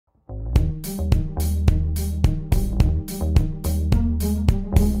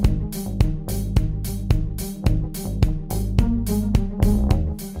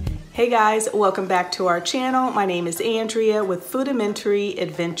Hey guys, welcome back to our channel. My name is Andrea with Foodamentary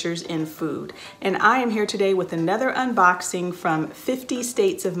Adventures in Food, and I am here today with another unboxing from 50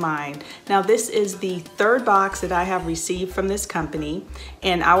 States of Mind. Now this is the third box that I have received from this company,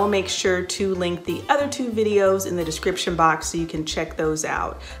 and I will make sure to link the other two videos in the description box so you can check those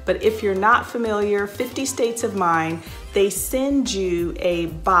out. But if you're not familiar, 50 States of Mind, they send you a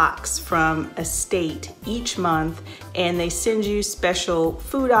box from a state each month, and they send you special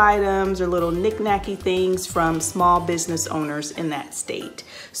food items or little knick-knacky things from small business owners in that state.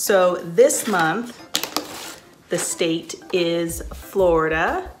 So this month, the state is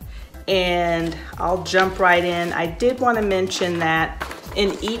Florida, and I'll jump right in. I did want to mention that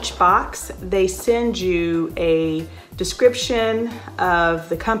in each box, they send you a description of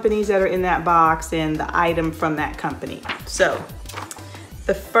the companies that are in that box and the item from that company. So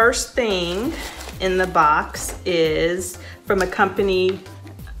the first thing in the box is from a company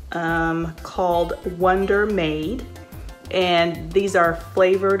called Wonder Made, and these are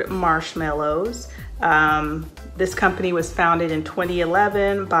flavored marshmallows. This company was founded in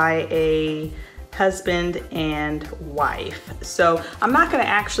 2011 by a husband and wife. So I'm not going to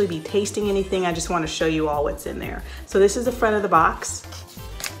actually be tasting anything. I just want to show you all what's in there. So this is the front of the box,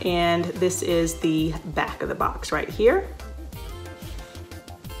 and this is the back of the box right here.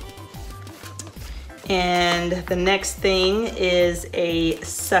 And the next thing is a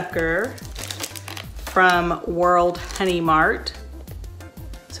sucker from World Honey Mart.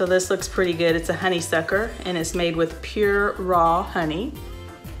 So this looks pretty good. It's a honey sucker, and it's made with pure raw honey.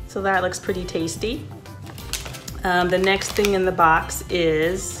 So that looks pretty tasty. The next thing in the box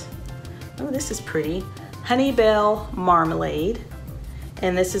is, oh, this is pretty, Honey Bell Marmalade.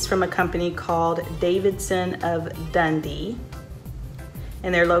 And this is from a company called Davidson of Dundee.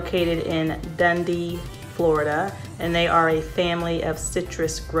 And they're located in Dundee, Florida. And they are a family of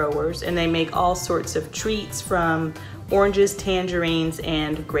citrus growers. And they make all sorts of treats from oranges, tangerines,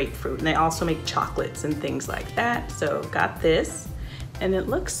 and grapefruit. And they also make chocolates and things like that. So got this. And it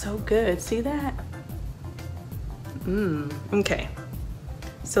looks so good, see that? Okay.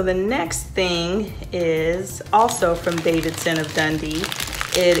 So the next thing is also from Davidson of Dundee.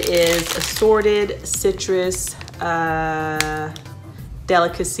 It is assorted citrus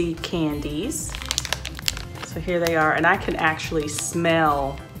delicacy candies. So here they are, and I can actually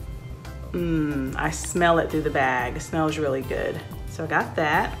smell, I smell it through the bag. It smells really good. So I got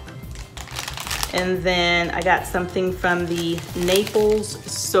that. And then I got something from the Naples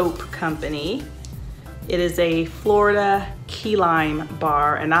Soap Company. It is a Florida key lime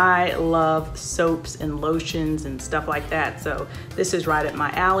bar, and I love soaps and lotions and stuff like that. So this is right up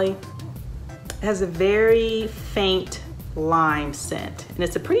my alley. It has a very faint lime scent, and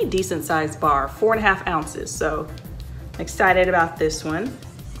it's a pretty decent sized bar, 4.5 ounces. So I'm excited about this one.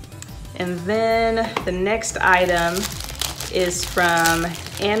 And then the next item is from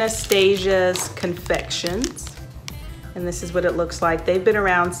Anastasia's Confections, and this is what it looks like. They've been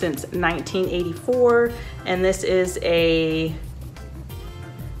around since 1984, and this is a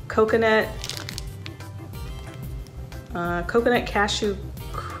coconut cashew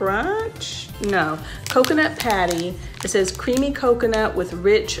crunch? No, coconut patty. It says creamy coconut with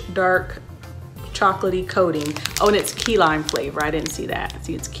rich, dark, chocolatey coating. Oh, and it's key lime flavor. I didn't see that.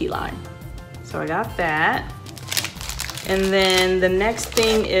 See, it's key lime. So I got that. And then the next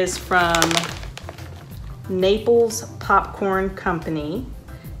thing is from Naples Popcorn Company.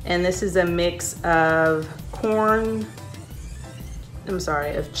 And this is a mix of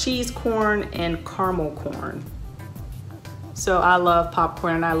cheese corn and caramel corn. So I love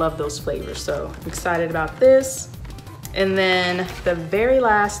popcorn and I love those flavors. So I'm excited about this. And then the very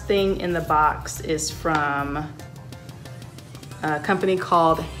last thing in the box is from a company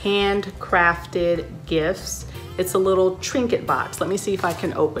called Handcrafted Gifts. It's a little trinket box. Let me see if I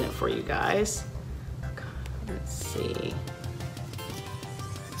can open it for you guys. Let's see.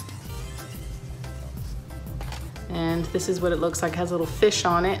 And this is what it looks like. It has a little fish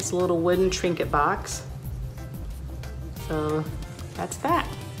on it. It's a little wooden trinket box. So that's that.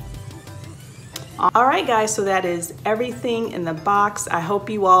 All right guys, so that is everything in the box. I hope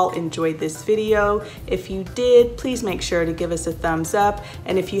you all enjoyed this video. If you did, please make sure to give us a thumbs up.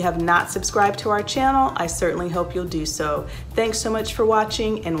 And if you have not subscribed to our channel, I certainly hope you'll do so. Thanks so much for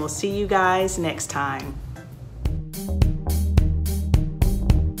watching, and we'll see you guys next time.